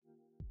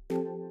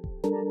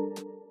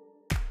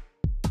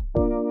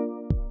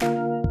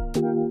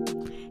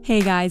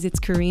Hey guys, it's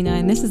Karina,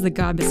 and this is the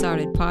God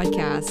Besotted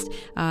podcast.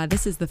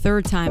 This is the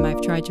third time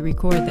I've tried to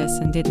record this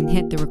and didn't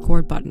hit the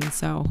record button,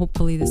 so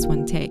hopefully this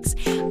one takes.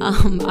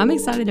 I'm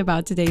excited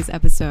about today's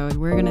episode.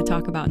 We're going to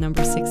talk about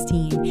number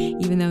 16,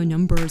 even though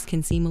numbers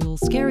can seem a little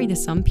scary to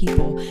some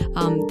people.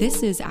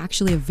 This is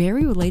actually a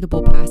very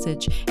relatable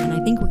passage, and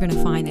I think we're going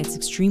to find it's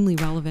extremely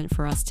relevant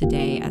for us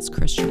today as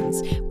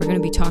Christians. We're going to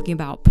be talking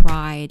about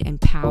pride and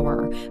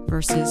power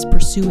versus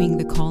pursuing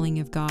the calling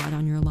of God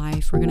on your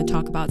life. We're going to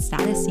talk about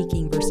status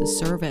seeking versus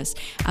service.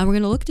 And we're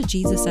going to look to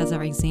Jesus as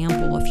our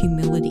example of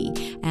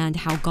humility and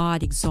how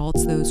God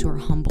exalts those who are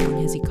humble in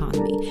his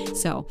economy.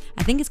 So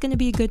I think it's going to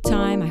be a good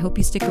time. I hope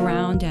you stick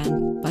around,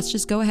 and let's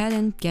just go ahead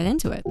and get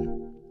into it.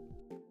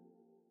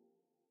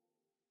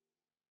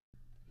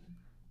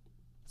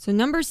 So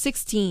number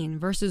 16,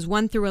 verses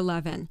 1 through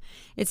 11,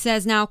 it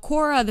says, Now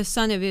Korah the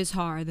son of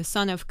Izhar, the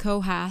son of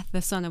Kohath,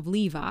 the son of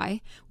Levi,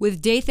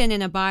 with Dathan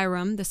and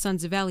Abiram, the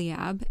sons of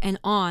Eliab, and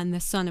On, the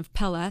son of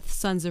Peleth,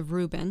 sons of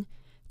Reuben,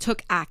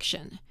 took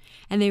action.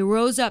 And they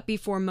rose up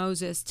before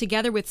Moses,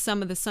 together with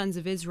some of the sons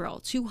of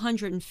Israel,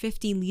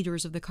 250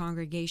 leaders of the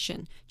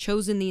congregation,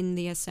 chosen in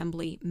the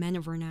assembly, men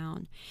of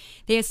renown.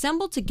 They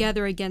assembled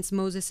together against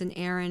Moses and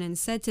Aaron and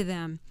said to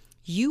them,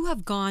 You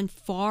have gone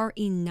far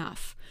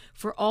enough,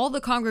 for all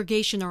the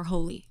congregation are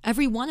holy,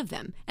 every one of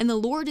them, and the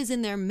Lord is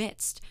in their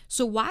midst.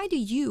 So why do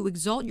you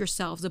exalt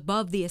yourselves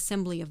above the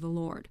assembly of the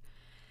Lord?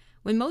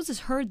 When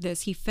Moses heard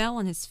this, he fell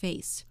on his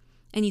face.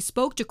 And he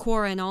spoke to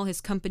Korah and all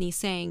his company,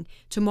 saying,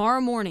 Tomorrow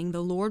morning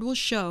the Lord will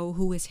show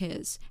who is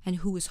his, and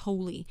who is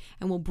holy,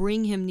 and will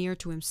bring him near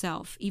to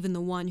himself. Even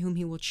the one whom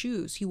he will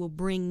choose, he will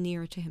bring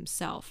near to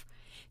himself.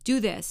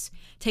 Do this,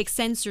 take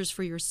censers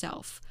for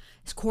yourself,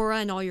 Korah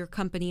and all your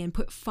company, and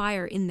put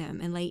fire in them,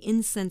 and lay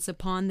incense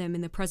upon them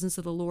in the presence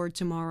of the Lord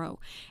tomorrow.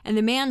 And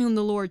the man whom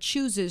the Lord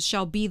chooses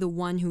shall be the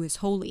one who is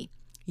holy.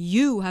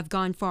 You have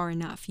gone far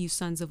enough, you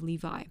sons of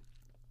Levi.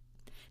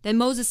 Then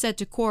Moses said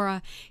to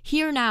Korah,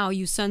 Hear now,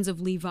 you sons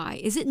of Levi,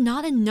 is it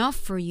not enough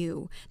for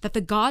you that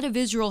the God of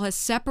Israel has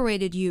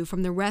separated you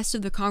from the rest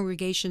of the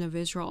congregation of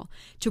Israel,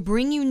 to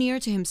bring you near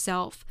to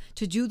himself,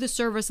 to do the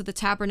service of the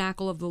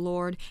tabernacle of the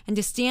Lord, and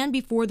to stand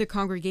before the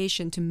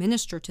congregation to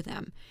minister to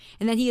them?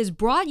 And that he has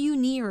brought you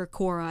near,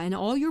 Korah, and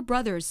all your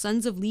brothers,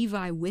 sons of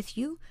Levi, with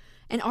you?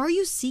 And are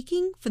you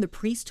seeking for the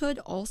priesthood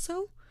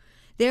also?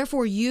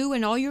 Therefore you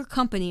and all your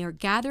company are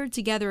gathered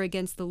together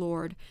against the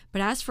Lord.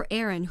 But as for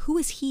Aaron, who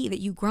is he that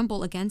you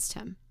grumble against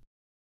him?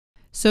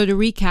 So to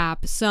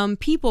recap, some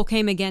people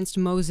came against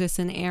Moses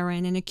and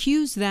Aaron and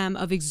accused them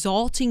of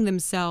exalting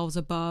themselves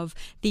above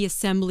the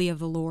assembly of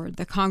the Lord,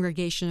 the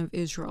congregation of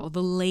Israel,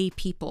 the lay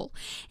people.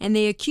 And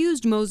they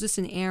accused Moses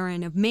and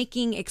Aaron of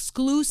making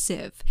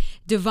exclusive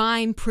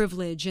divine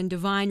privilege and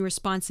divine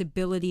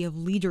responsibility of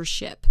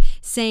leadership,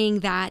 saying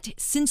that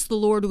since the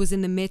Lord was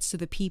in the midst of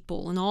the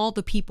people and all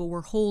the people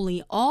were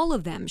holy, all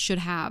of them should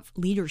have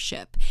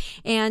leadership.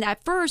 And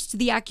at first,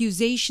 the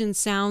accusation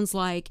sounds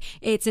like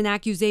it's an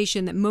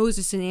accusation that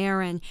Moses and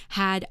Aaron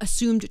had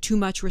assumed too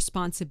much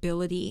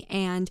responsibility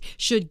and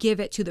should give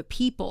it to the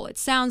people. It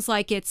sounds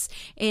like it's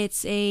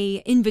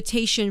a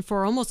invitation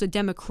for almost a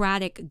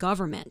democratic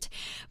government.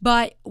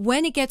 But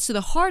when it gets to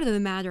the heart of the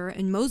matter,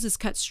 and Moses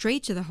cuts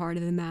straight to the heart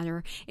of the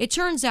matter, it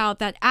turns out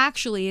that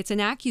actually it's an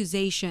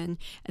accusation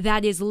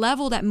that is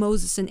leveled at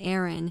Moses and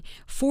Aaron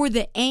for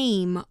the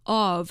aim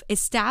of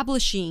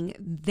establishing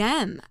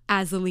them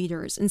as the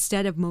leaders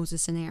instead of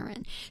Moses and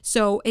Aaron.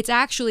 So it's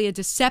actually a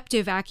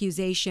deceptive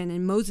accusation,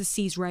 and Moses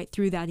sees right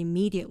through that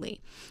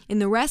immediately. In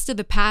the rest of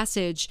the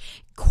passage,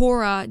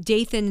 Korah,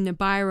 Dathan, and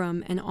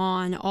Abiram, and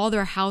On, all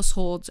their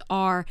households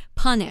are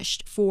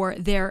punished for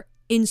their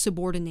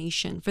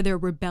insubordination, for their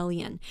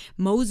rebellion.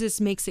 Moses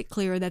makes it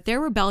clear that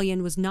their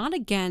rebellion was not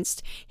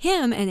against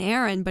him and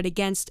Aaron, but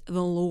against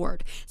the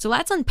Lord. So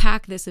let's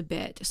unpack this a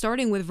bit,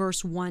 starting with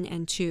verse 1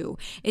 and 2.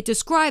 It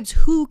describes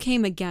who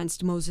came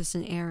against Moses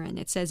and Aaron.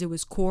 It says it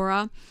was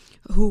Korah,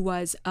 who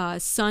was a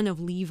son of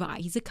Levi.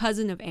 He's a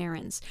cousin of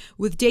Aaron's.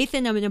 With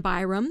Dathan and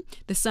Abiram,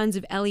 the sons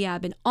of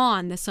Eliab, and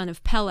On, the son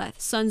of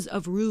Peleth, sons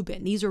of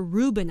Reuben. These are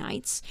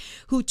Reubenites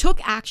who took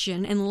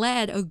action and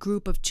led a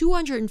group of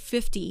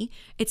 250,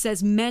 it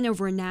says, men of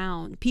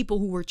renown, people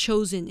who were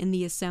chosen in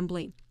the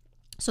assembly.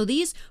 So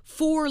these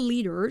four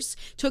leaders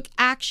took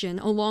action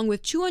along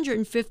with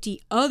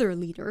 250 other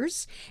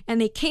leaders,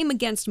 and they came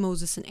against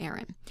Moses and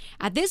Aaron.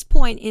 At this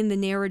point in the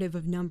narrative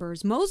of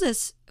Numbers,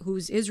 Moses,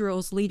 who's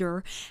Israel's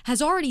leader,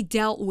 has already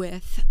dealt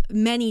with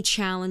many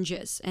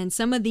challenges, and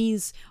some of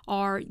these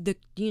are the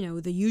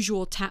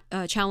usual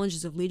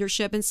challenges of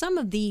leadership, and some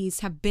of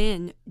these have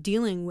been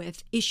dealing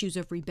with issues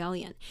of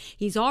rebellion.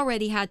 He's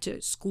already had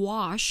to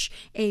squash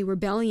a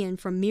rebellion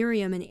from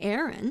Miriam and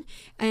Aaron,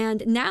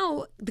 and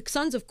now the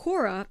sons of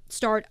Korah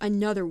start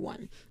another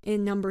one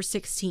in number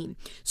 16.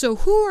 So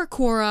who are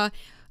Korah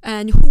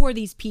and who are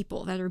these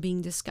people that are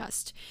being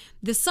discussed?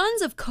 The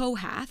sons of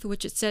Kohath,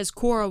 which it says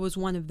Korah was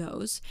one of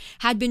those,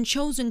 had been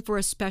chosen for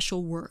a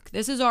special work.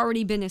 This has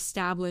already been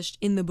established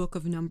in the book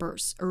of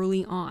Numbers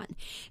early on.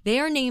 They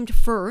are named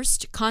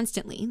first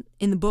constantly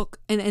in the book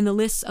and in the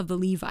lists of the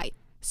Levite.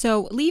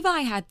 So Levi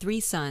had 3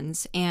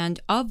 sons, and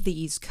of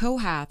these,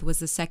 Kohath was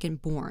the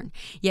second born.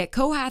 Yet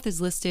Kohath is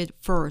listed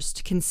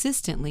first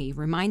consistently,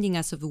 reminding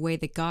us of the way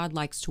that God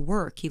likes to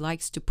work. He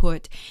likes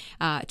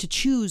to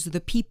choose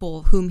the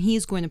people whom he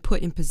is going to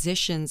put in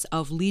positions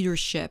of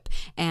leadership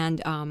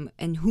and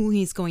who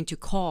he's going to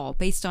call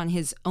based on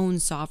his own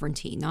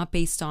sovereignty, not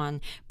based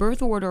on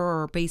birth order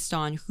or based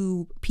on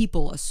who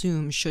people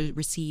assume should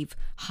receive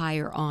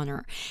higher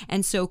honor.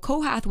 And so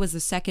Kohath was the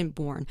second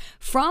born.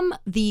 From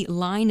the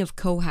line of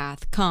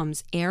Kohath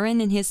comes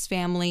Aaron and his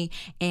family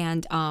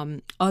and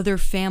other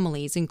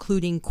families,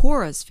 including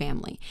Korah's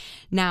family.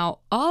 Now,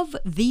 of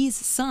these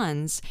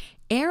sons,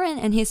 Aaron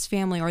and his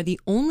family are the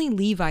only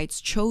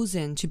Levites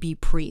chosen to be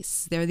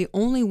priests. They're the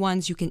only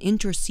ones who can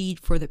intercede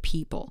for the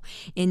people.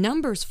 In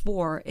Numbers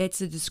 4,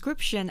 it's a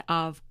description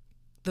of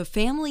the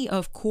family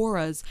of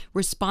Korah's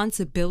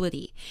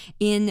responsibility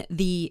in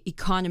the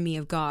economy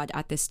of God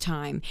at this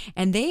time.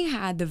 And they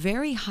had the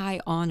very high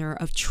honor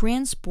of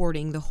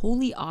transporting the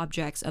holy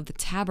objects of the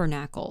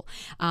tabernacle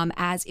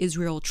as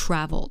Israel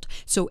traveled.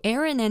 So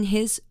Aaron and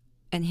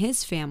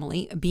his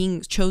family,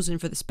 being chosen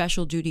for the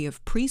special duty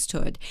of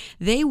priesthood,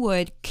 they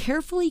would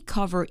carefully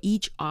cover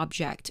each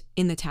object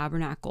in the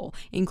tabernacle,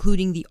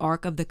 including the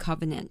Ark of the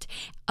Covenant,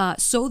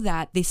 so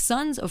that the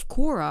sons of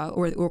Korah,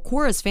 or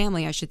Korah's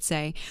family, I should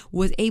say,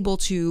 was able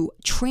to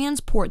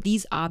transport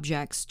these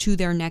objects to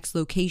their next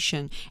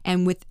location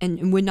and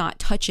would not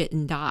touch it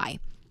and die.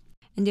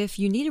 And if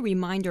you need a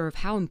reminder of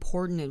how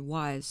important it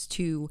was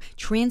to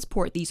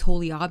transport these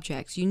holy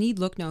objects, you need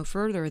look no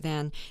further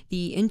than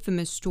the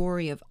infamous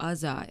story of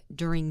Uzzah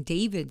during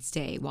David's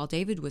day, while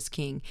David was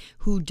king,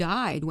 who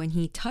died when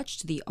he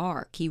touched the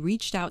ark. He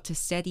reached out to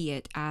steady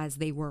it as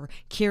they were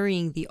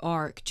carrying the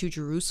ark to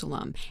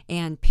Jerusalem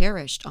and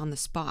perished on the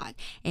spot.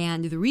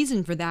 And the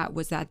reason for that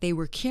was that they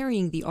were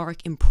carrying the ark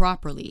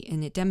improperly,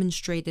 and it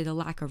demonstrated a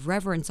lack of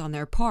reverence on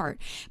their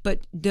part.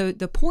 But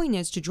the point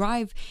is to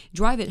drive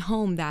it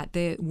home that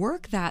the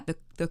work that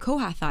the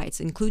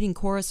Kohathites, including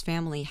Korah's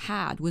family,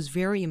 had was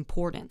very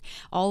important.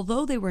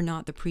 Although they were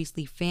not the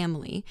priestly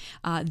family,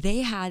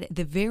 they had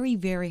the very,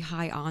 very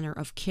high honor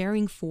of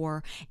caring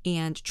for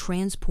and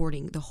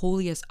transporting the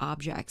holiest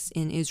objects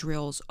in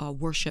Israel's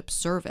worship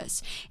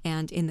service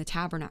and in the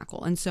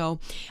tabernacle. And so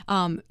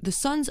the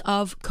sons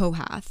of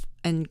Kohath,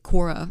 and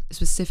Korah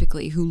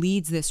specifically, who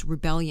leads this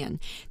rebellion,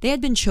 they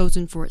had been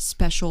chosen for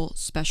special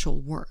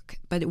work,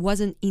 but it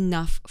wasn't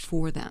enough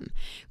for them.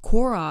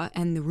 Korah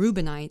and the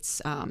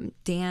Reubenites,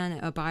 Dan,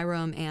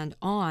 Abiram, and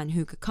On,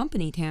 who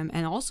accompanied him,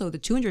 and also the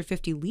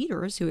 250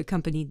 leaders who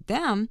accompanied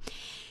them,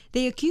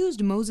 they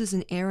accused Moses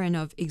and Aaron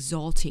of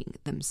exalting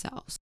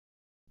themselves.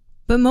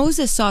 But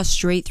Moses saw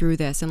straight through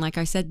this, and like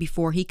I said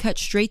before, he cut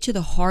straight to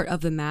the heart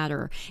of the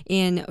matter.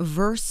 In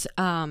verse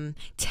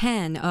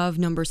 10 of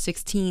number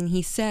 16,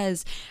 he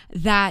says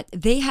that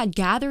they had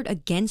gathered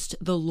against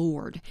the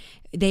Lord.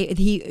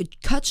 He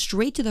cuts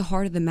straight to the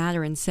heart of the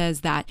matter and says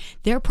that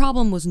their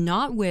problem was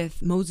not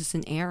with Moses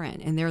and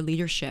Aaron and their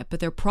leadership, but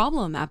their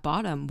problem at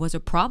bottom was a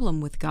problem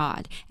with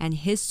God and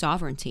his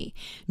sovereignty.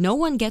 No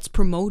one gets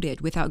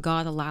promoted without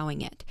God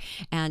allowing it.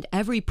 And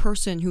every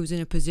person who's in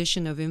a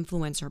position of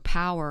influence or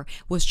power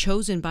was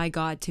chosen by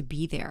God to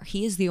be there.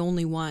 He is the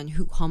only one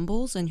who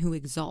humbles and who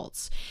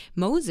exalts.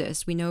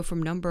 Moses, we know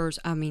from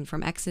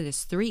from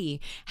Exodus 3,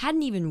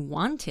 hadn't even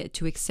wanted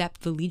to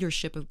accept the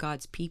leadership of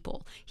God's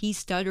people. He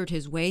stuttered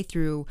his way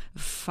through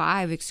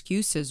 5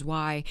 excuses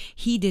why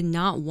he did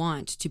not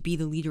want to be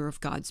the leader of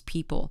God's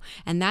people.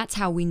 And that's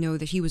how we know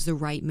that he was the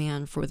right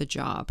man for the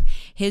job.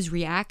 His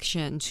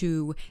reaction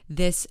to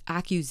this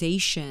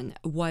accusation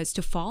was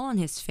to fall on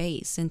his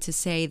face and to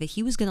say that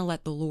he was going to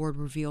let the Lord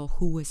reveal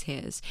who was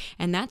his.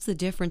 And that's the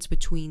difference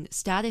between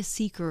status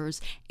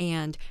seekers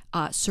and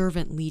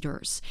servant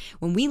leaders.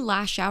 When we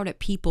lash out at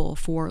people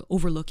for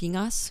overlooking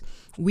us,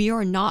 we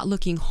are not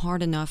looking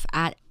hard enough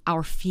at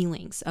our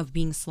feelings of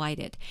being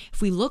slighted.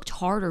 If we looked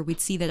harder, we'd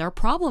see that our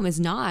problem is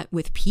not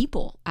with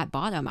people at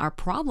bottom. Our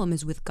problem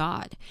is with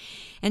God.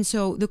 And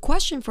so the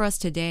question for us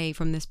today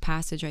from this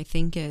passage, I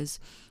think, is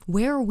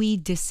where are we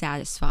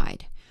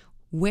dissatisfied?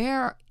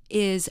 Where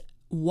is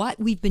what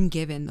we've been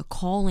given, the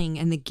calling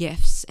and the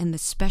gifts and the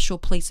special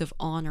place of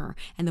honor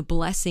and the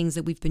blessings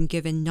that we've been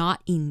given,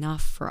 not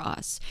enough for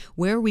us?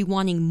 Where are we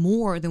wanting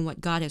more than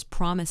what God has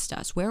promised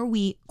us? Where are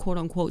we, quote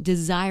unquote,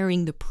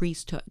 desiring the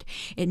priesthood?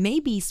 It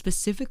may be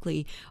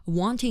specifically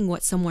wanting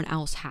what someone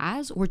else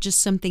has or just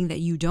something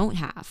that you don't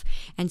have.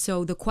 And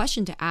so the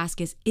question to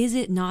ask is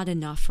it not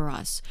enough for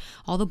us?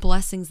 All the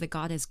blessings that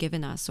God has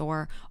given us,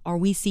 or are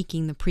we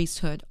seeking the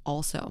priesthood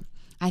also?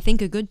 I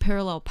think a good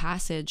parallel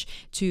passage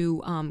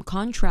to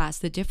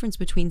contrast the difference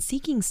between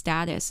seeking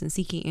status and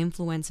seeking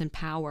influence and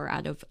power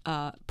out of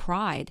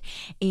pride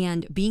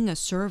and being a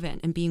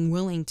servant and being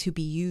willing to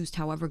be used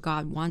however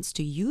God wants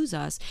to use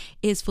us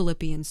is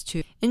Philippians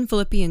 2. In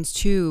Philippians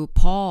 2,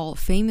 Paul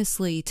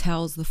famously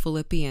tells the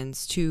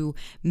Philippians to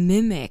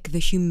mimic the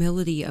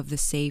humility of the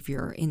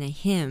Savior in a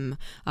hymn,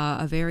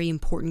 a very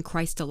important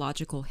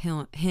Christological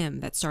hymn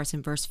that starts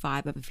in verse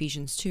 5 of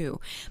Ephesians 2.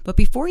 But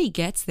before he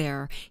gets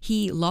there,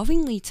 he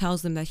lovingly ultimately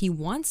tells them that he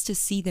wants to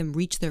see them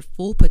reach their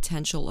full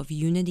potential of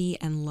unity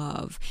and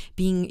love,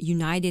 being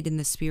united in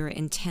the Spirit,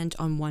 intent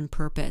on one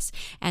purpose.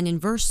 And in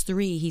verse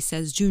 3, he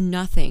says, Do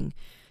nothing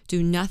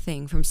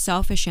from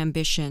selfish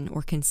ambition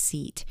or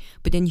conceit,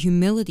 but in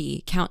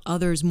humility count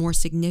others more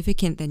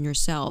significant than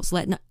yourselves.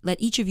 Let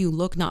each of you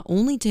look not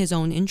only to his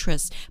own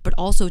interests, but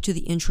also to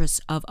the interests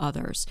of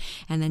others.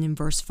 And then in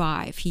verse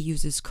 5, he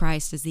uses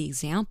Christ as the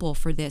example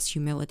for this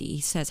humility.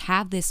 He says,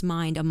 Have this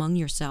mind among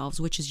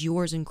yourselves, which is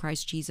yours in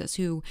Christ Jesus,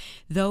 who,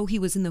 though he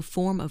was in the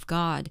form of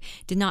God,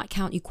 did not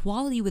count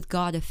equality with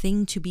God a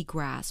thing to be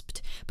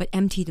grasped, but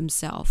emptied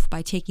himself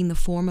by taking the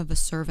form of a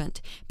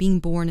servant, being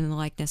born in the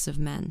likeness of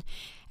men.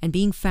 And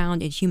being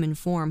found in human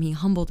form, he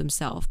humbled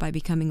himself by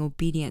becoming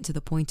obedient to the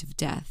point of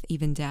death,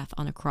 even death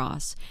on a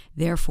cross.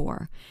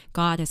 Therefore,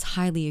 God has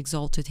highly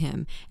exalted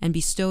him and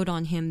bestowed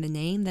on him the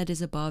name that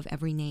is above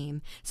every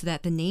name, so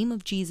that the name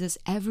of Jesus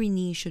every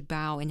knee should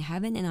bow in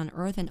heaven and on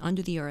earth and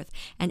under the earth,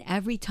 and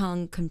every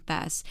tongue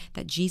confess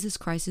that Jesus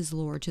Christ is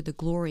Lord, to the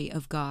glory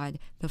of God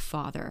the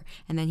Father.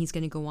 And then he's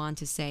going to go on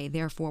to say,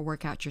 Therefore,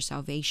 work out your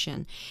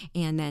salvation.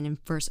 And then in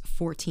verse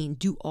 14,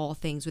 do all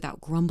things without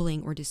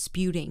grumbling or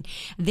disputing.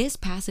 This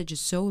passage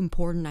is so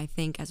important, I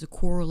think, as a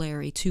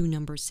corollary to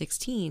number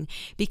 16,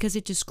 because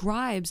it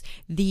describes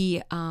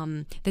the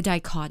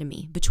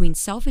dichotomy between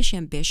selfish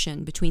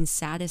ambition, between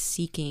status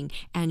seeking,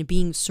 and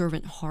being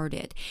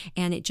servant-hearted.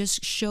 And it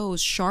just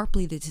shows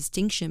sharply the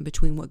distinction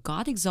between what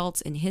God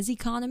exalts in his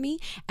economy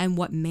and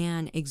what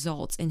man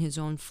exalts in his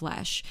own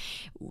flesh.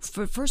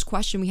 For first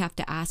question we have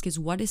to ask is,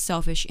 what is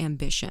selfish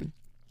ambition?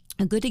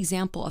 A good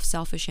example of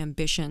selfish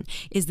ambition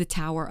is the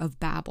Tower of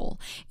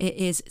Babel. It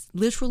is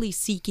literally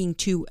seeking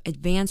to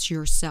advance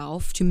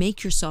yourself, to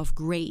make yourself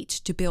great,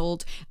 to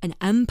build an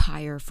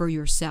empire for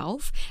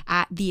yourself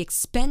at the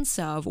expense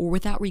of or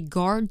without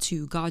regard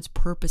to God's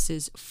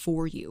purposes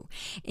for you.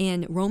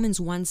 In Romans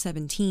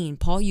 1:17,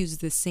 Paul uses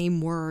the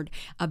same word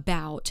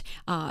about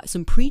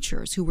some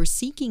preachers who were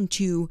seeking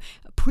to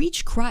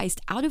preach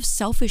Christ out of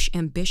selfish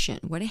ambition.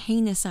 What a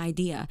heinous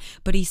idea.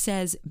 But he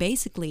says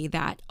basically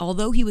that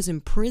although he was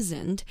imprisoned,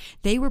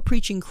 they were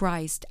preaching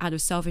Christ out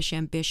of selfish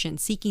ambition,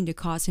 seeking to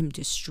cause him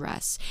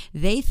distress.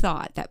 They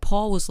thought that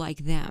Paul was like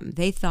them.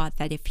 They thought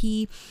that if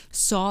he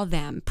saw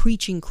them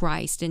preaching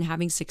Christ and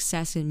having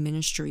success in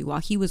ministry while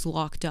he was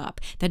locked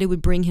up, that it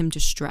would bring him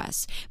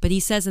distress. But he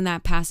says in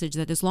that passage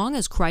that as long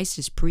as Christ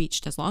is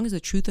preached, as long as the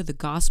truth of the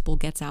gospel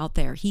gets out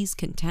there, he's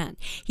content.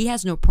 He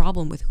has no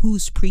problem with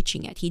who's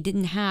preaching it. He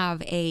didn't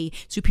have a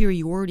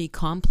superiority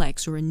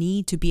complex or a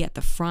need to be at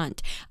the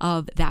front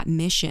of that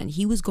mission.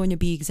 He was going to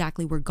be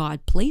exactly where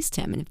God placed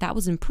him. And if that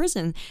was in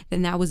prison,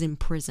 then that was in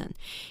prison.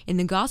 In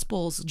the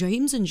Gospels,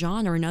 James and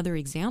John are another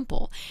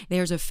example.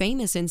 There's a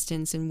famous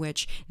instance in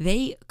which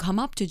they come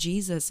up to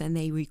Jesus and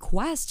they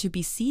request to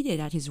be seated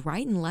at his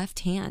right and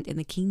left hand in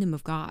the kingdom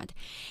of God.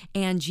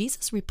 And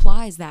Jesus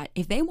replies that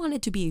if they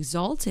wanted to be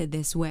exalted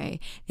this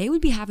way, they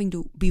would have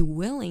to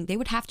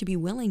be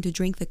willing to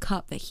drink the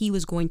cup that he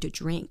was going to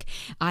drink,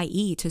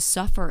 i.e., to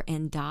suffer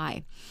and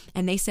die.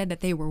 And they said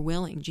that they were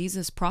willing.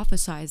 Jesus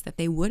prophesies that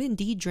they would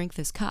indeed drink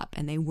this cup,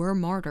 and they were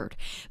martyred.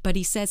 But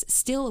he says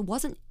still it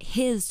wasn't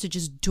his to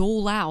just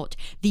dole out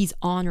these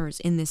honors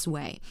in this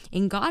way.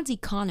 In God's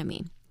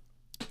economy,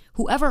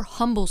 whoever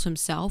humbles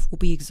himself will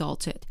be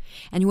exalted,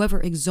 and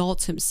whoever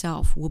exalts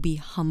himself will be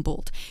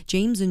humbled.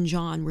 James and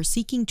John were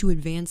seeking to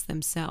advance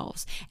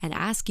themselves and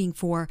asking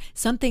for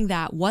something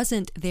that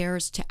wasn't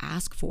theirs to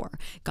ask for.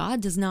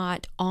 God does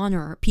not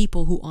honor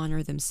people who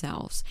honor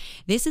themselves.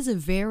 This is a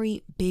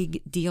very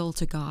big deal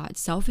to God.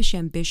 Selfish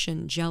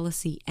ambition,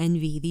 jealousy,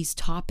 envy, these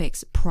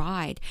topics,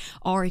 pride,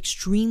 are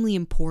extremely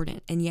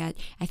important, and yet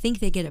I think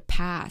they get a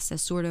pass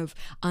as sort of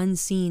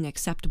unseen,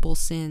 acceptable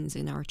sins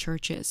in our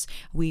churches.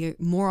 We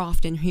more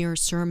often hear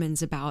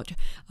sermons about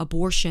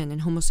abortion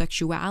and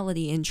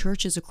homosexuality in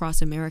churches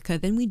across America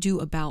than we do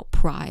about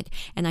pride.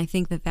 And I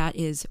think that that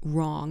is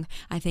wrong.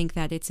 I think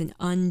that it's an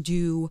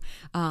undue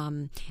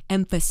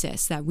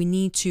emphasis that we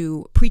need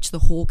to preach the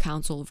whole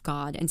counsel of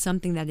God. And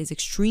something that is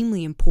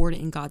extremely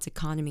important in God's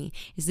economy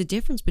is the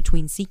difference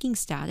between seeking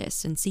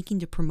status and seeking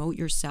to promote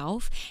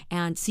yourself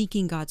and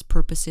seeking God's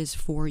purposes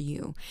for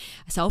you.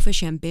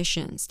 Selfish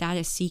ambition,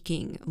 status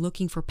seeking,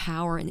 looking for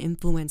power and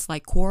influence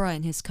like Korah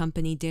and his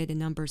company did in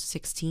Numbers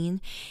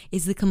 16,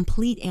 is the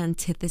complete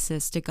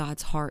antithesis to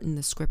God's heart in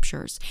the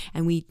scriptures.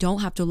 And we don't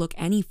have to look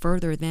any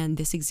further than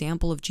this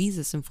example of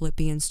Jesus in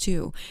Philippians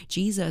 2.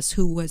 Jesus,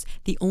 who was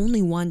the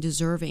only one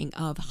deserving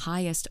of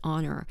highest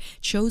honor,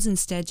 chose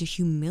instead to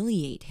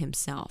humiliate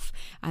himself.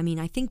 I mean,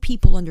 I think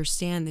people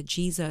understand that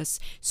Jesus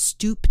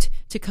stooped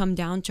to come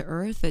down to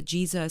earth, that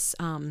Jesus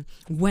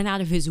went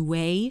out of his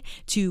way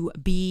to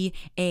be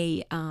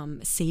a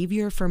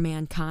savior for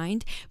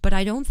mankind, but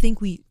I don't think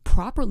we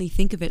properly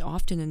think of it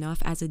often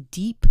enough as a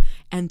deep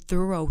and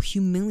thorough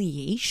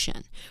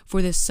humiliation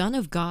for the Son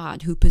of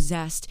God who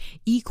possessed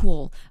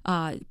equal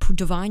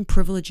divine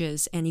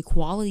privileges and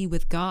equality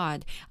with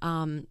God,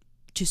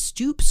 to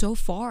stoop so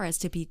far as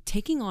to be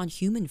taking on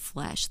human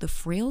flesh. The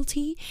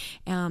frailty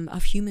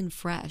of human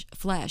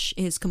flesh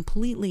is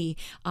completely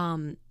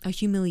a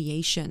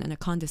humiliation and a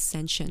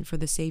condescension for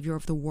the Savior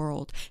of the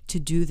world to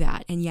do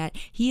that. And yet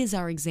he is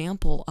our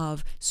example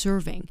of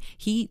serving.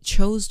 He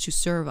chose to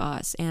serve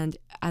us, and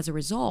as a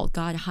result,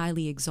 God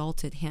highly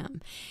exalted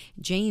him.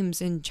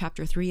 James in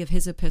chapter 3 of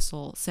his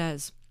epistle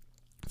says,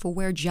 "For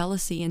where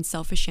jealousy and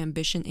selfish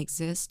ambition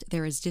exist,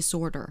 there is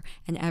disorder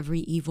and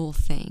every evil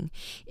thing."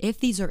 If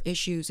these are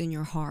issues in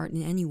your heart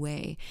in any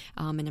way,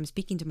 and I'm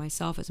speaking to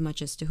myself as much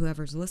as to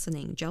whoever's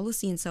listening,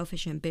 jealousy and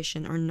selfish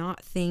ambition are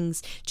not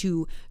things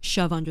to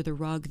shove under the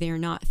rug. They are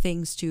not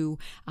things to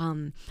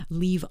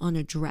leave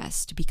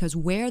unaddressed, because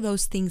where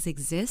those things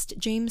exist,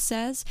 James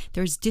says,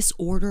 there's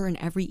disorder and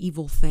every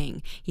evil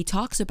thing. He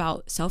talks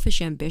about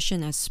selfish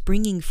ambition as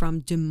springing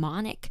from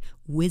demonic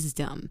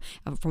wisdom,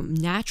 from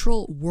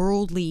natural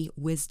worldly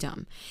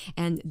wisdom.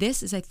 And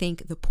this is, I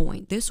think, the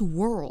point. This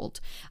world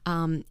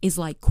is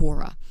like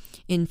Korah.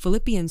 In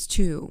Philippians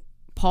 2,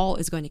 Paul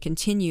is going to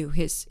continue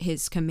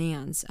his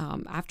commands.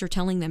 After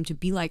telling them to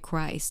be like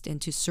Christ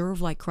and to serve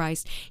like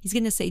Christ, he's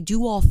going to say,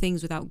 do all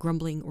things without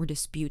grumbling or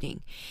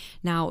disputing.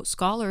 Now,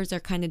 scholars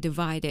are kind of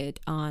divided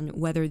on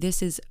whether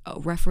this is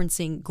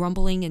referencing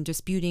grumbling and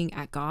disputing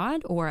at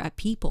God or at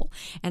people.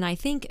 And I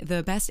think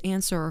the best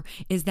answer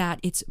is that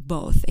it's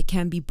both. It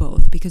can be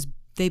both, because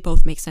they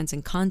both make sense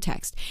in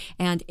context.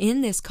 And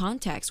in this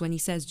context, when he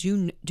says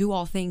do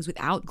all things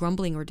without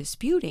grumbling or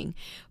disputing,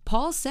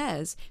 Paul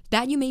says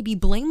that you may be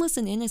blameless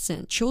and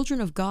innocent,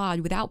 children of God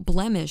without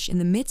blemish in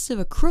the midst of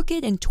a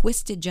crooked and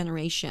twisted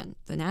generation.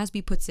 The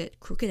NASB puts it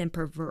crooked and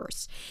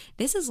perverse.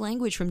 This is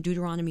language from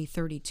Deuteronomy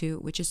 32,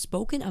 which is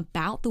spoken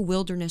about the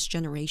wilderness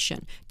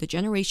generation, the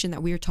generation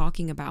that we are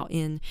talking about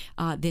in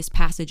this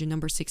passage in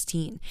number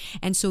 16.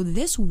 And so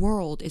this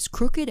world is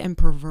crooked and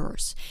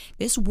perverse.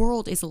 This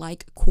world is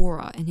like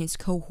Korah and his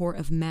cohort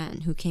of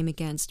men who came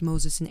against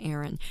Moses and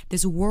Aaron.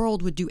 This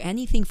world would do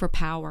anything for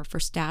power, for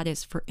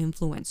status, for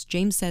influence.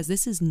 James says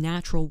this is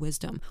natural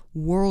wisdom,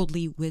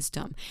 worldly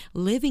wisdom.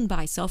 Living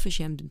by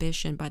selfish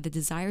ambition, by the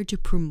desire to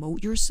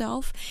promote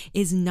yourself,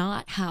 is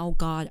not how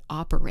God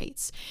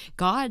operates.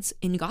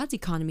 In God's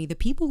economy, the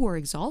people who are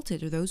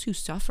exalted are those who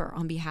suffer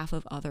on behalf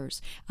of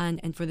others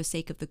and for the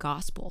sake of the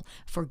gospel,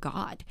 for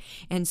God.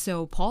 And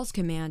so Paul's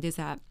command is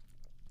that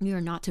we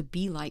are not to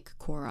be like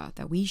Korah,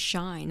 that we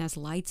shine as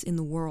lights in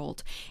the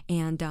world,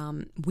 and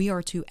we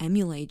are to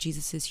emulate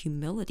Jesus's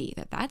humility,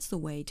 that's the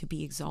way to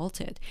be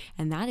exalted,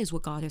 and that is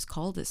what God has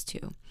called us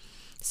to.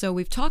 So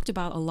we've talked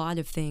about a lot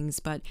of things,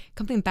 but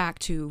coming back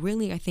to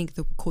really, I think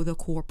the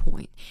core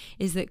point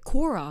is that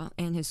Korah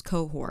and his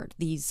cohort,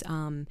 these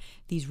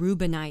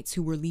Reubenites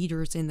who were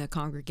leaders in the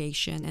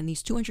congregation, and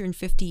these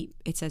 250,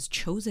 it says,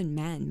 chosen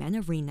men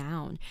of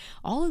renown,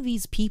 all of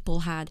these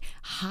people had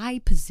high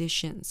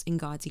positions in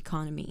God's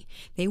economy.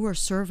 They were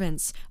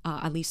servants,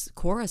 at least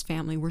Korah's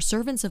family, were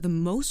servants of the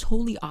most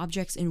holy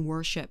objects in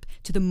worship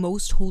to the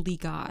most holy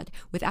God.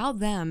 Without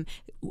them,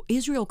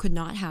 Israel could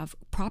not have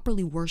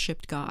properly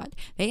worshipped God.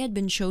 They had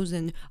been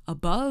chosen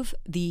above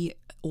the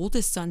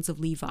oldest sons of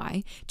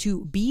Levi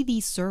to be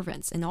these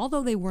servants. And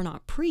although they were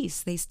not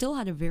priests, they still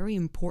had a very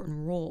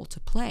important role to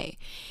play.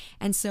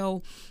 And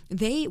so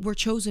they were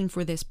chosen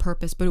for this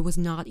purpose, but it was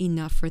not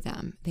enough for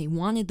them. They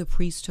wanted the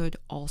priesthood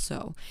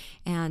also.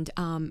 And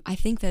I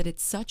think that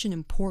it's such an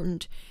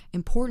important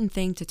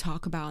thing to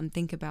talk about and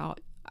think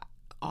about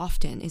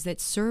often, is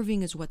that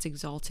serving is what's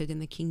exalted in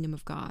the kingdom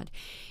of God.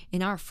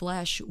 In our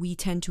flesh, we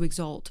tend to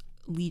exalt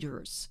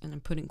leaders, and I'm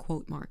putting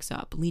quote marks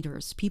up,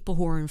 leaders, people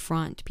who are in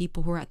front,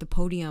 people who are at the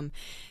podium,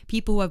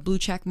 people who have blue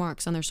check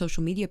marks on their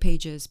social media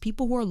pages,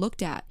 people who are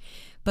looked at.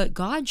 But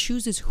God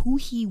chooses who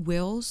he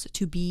wills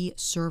to be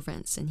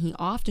servants, and he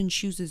often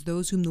chooses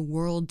those whom the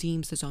world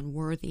deems as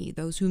unworthy,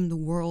 those whom the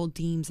world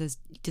deems as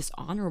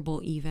dishonorable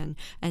even,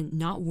 and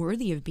not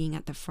worthy of being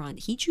at the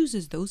front. He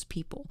chooses those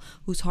people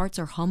whose hearts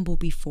are humble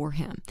before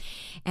him.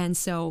 And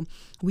so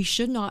we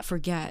should not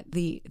forget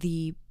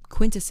the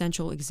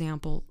quintessential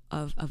example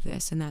of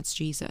this, and that's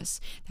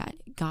Jesus, that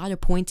God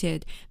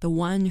appointed the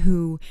one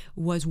who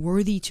was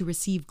worthy to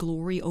receive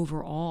glory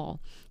over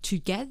all to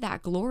get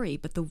that glory.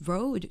 But the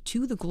road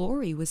to the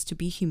glory was to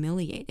be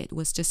humiliated,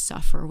 was to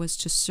suffer, was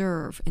to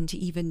serve, and to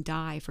even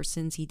die for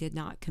sins he did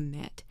not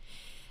commit.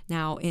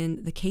 Now,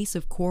 in the case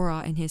of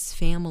Korah and his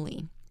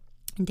family,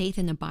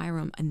 Dathan and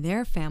Abiram and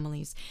their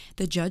families,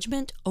 the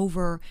judgment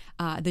for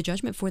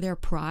their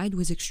pride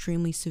was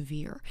extremely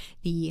severe.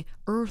 The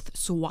earth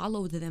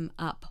swallowed them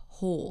up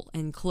whole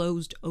and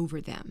closed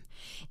over them.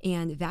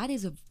 And that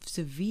is a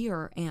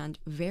severe and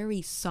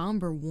very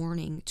somber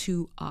warning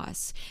to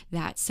us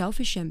that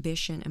selfish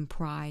ambition and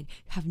pride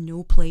have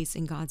no place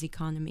in God's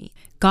economy.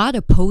 God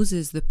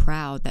opposes the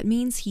proud. That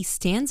means he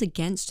stands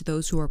against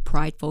those who are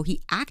prideful.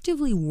 He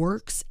actively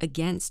works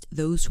against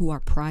those who are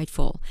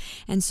prideful.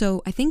 And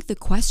so I think the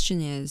question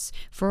is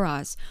for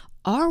us,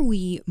 are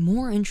we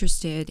more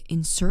interested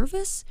in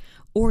service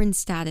or in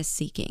status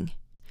seeking?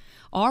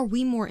 Are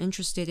we more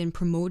interested in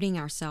promoting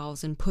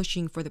ourselves and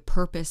pushing for the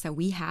purpose that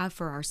we have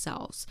for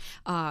ourselves,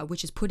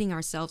 which is putting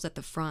ourselves at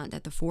the front,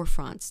 at the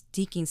forefront,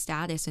 seeking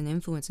status and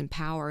influence and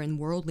power in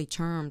worldly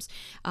terms?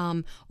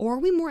 Or are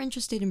we more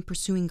interested in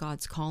pursuing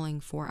God's calling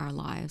for our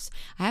lives?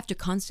 I have to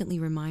constantly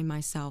remind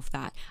myself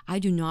that I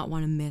do not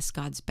want to miss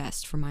God's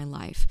best for my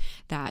life,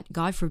 that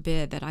God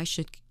forbid that I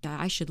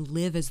should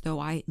live as though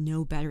I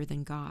know better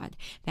than God,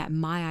 that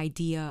my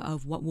idea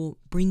of what will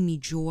bring me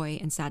joy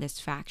and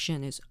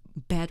satisfaction is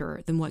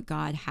better than what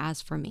God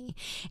has for me.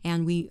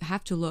 And we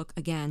have to look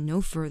again no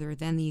further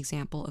than the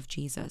example of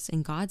Jesus.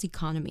 In God's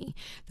economy,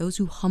 those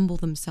who humble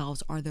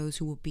themselves are those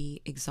who will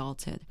be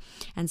exalted.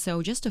 And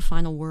so just a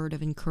final word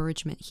of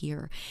encouragement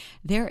here.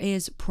 There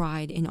is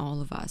pride in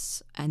all of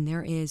us, and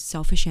there is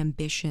selfish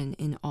ambition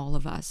in all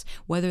of us,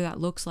 whether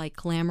that looks like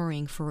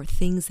clamoring for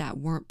things that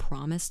weren't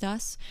promised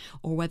us,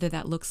 or whether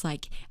that looks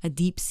like a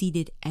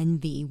deep-seated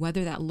envy,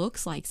 whether that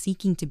looks like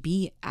seeking to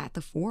be at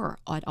the fore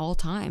at all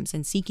times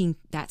and seeking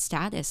that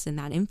status and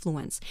that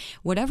influence.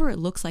 Whatever it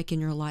looks like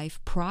in your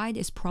life, pride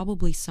is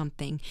probably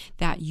something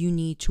that you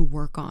need to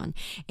work on.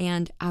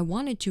 And I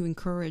wanted to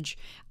encourage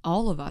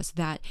all of us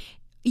that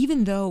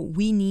even though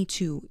we need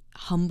to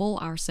humble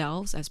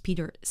ourselves, as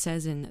Peter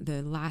says in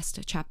the last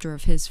chapter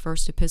of his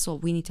first epistle,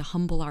 we need to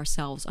humble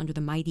ourselves under the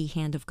mighty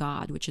hand of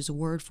God, which is a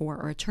word for,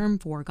 or a term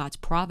for, God's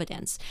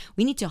providence.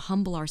 We need to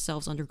humble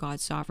ourselves under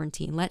God's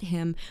sovereignty and let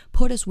him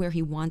put us where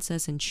he wants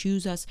us and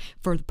choose us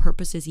for the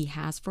purposes he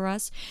has for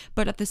us.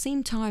 But at the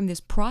same time, this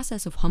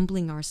process of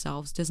humbling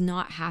ourselves does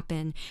not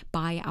happen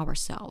by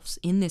ourselves.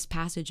 In this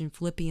passage in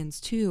Philippians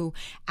 2,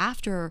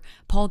 after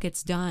Paul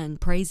gets done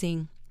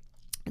praising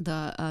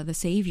the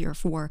Savior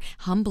for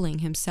humbling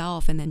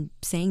himself and then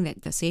saying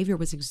that the Savior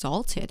was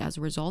exalted as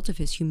a result of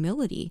his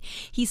humility,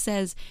 he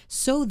says,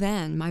 "So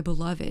then, my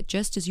beloved,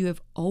 just as you have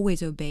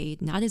always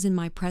obeyed, not as in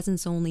my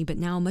presence only, but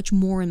now much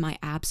more in my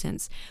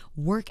absence,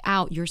 work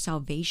out your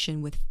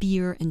salvation with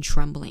fear and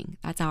trembling."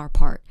 That's our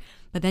part.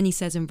 But then he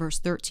says in verse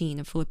 13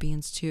 of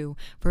Philippians 2,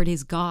 "For it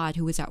is God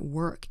who is at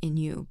work in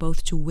you,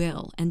 both to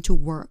will and to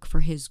work for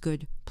his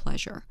good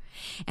pleasure."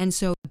 And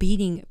so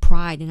beating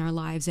pride in our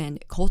lives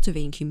and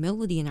cultivating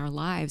humility in our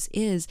lives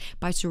is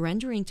by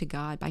surrendering to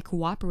God, by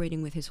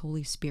cooperating with his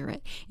Holy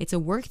Spirit. It's a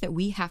work that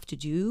we have to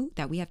do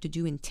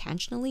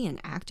intentionally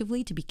and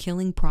actively to be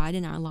killing pride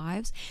in our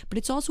lives. But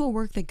it's also a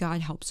work that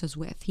God helps us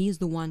with. He is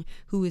the one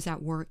who is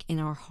at work in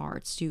our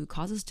hearts to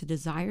cause us to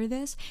desire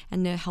this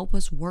and to help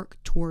us work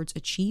towards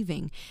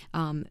achieving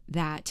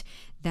that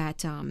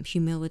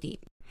humility.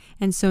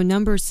 And so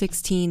Numbers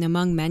 16,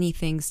 among many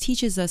things,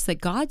 teaches us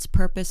that God's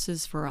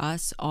purposes for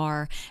us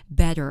are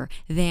better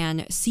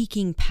than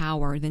seeking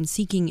power, than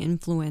seeking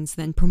influence,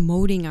 than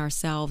promoting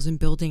ourselves and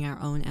building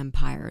our own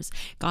empires.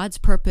 God's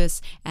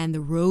purpose and the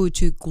road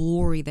to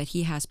glory that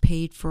he has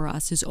paid for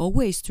us is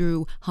always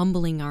through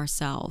humbling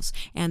ourselves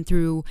and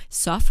through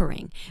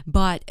suffering.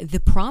 But the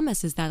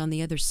promise is that on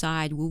the other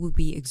side, we will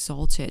be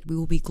exalted, we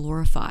will be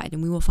glorified,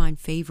 and we will find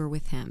favor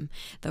with him.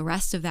 The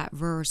rest of that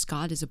verse,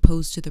 God is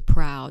opposed to the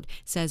proud,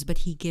 says, but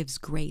he gives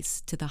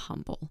grace to the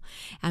humble.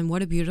 And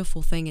what a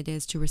beautiful thing it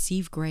is to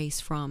receive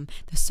grace from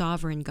the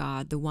sovereign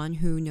God, the one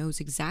who knows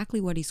exactly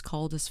what he's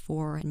called us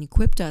for and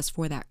equipped us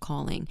for that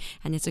calling.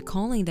 And it's a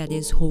calling that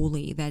is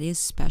holy, that is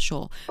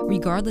special,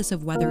 regardless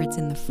of whether it's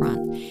in the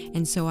front.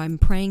 And so I'm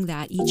praying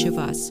that each of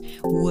us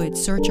would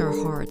search our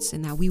hearts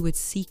and that we would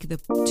seek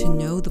to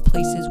know the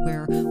places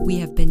where we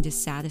have been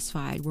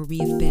dissatisfied, where we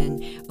have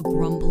been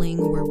grumbling,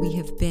 where we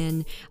have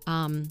been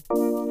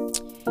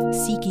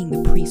seeking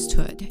the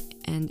priesthood,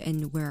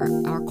 and where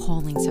our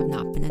callings have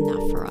not been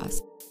enough for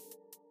us.